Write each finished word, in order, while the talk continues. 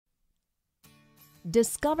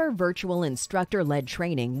Discover virtual instructor-led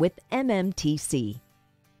training with MMTC.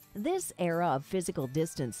 This era of physical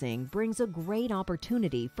distancing brings a great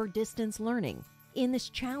opportunity for distance learning. In this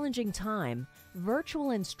challenging time,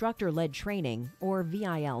 virtual instructor-led training, or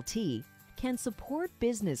VILT, can support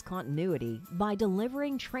business continuity by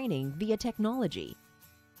delivering training via technology.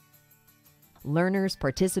 Learners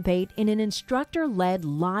participate in an instructor-led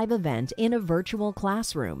live event in a virtual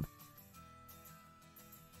classroom.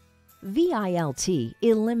 VILT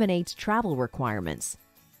eliminates travel requirements,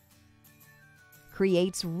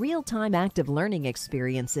 creates real-time active learning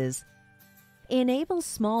experiences, enables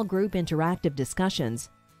small group interactive discussions,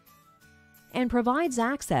 and provides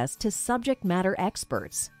access to subject matter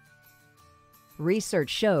experts. Research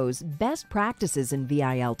shows best practices in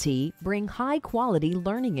VILT bring high-quality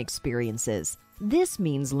learning experiences. This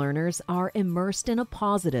means learners are immersed in a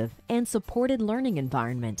positive and supported learning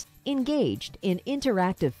environment, engaged in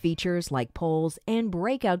interactive features like polls and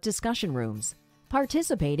breakout discussion rooms,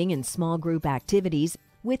 participating in small group activities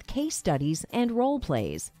with case studies and role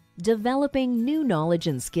plays, developing new knowledge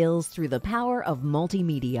and skills through the power of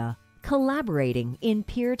multimedia, collaborating in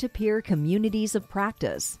peer-to-peer communities of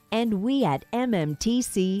practice, and we at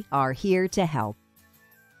MMTC are here to help.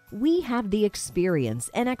 We have the experience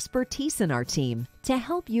and expertise in our team to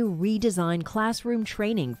help you redesign classroom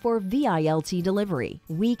training for VILT delivery.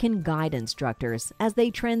 We can guide instructors as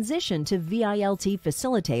they transition to VILT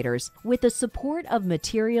facilitators with the support of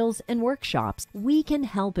materials and workshops. We can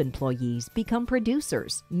help employees become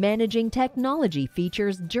producers, managing technology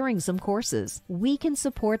features during some courses. We can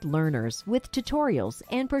support learners with tutorials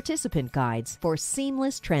and participant guides for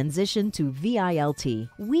seamless transition to VILT.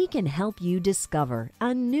 We can help you discover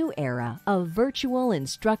a new era of virtual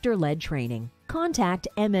instructor-led training. Contact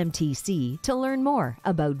MMTC to learn more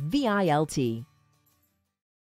about VILT.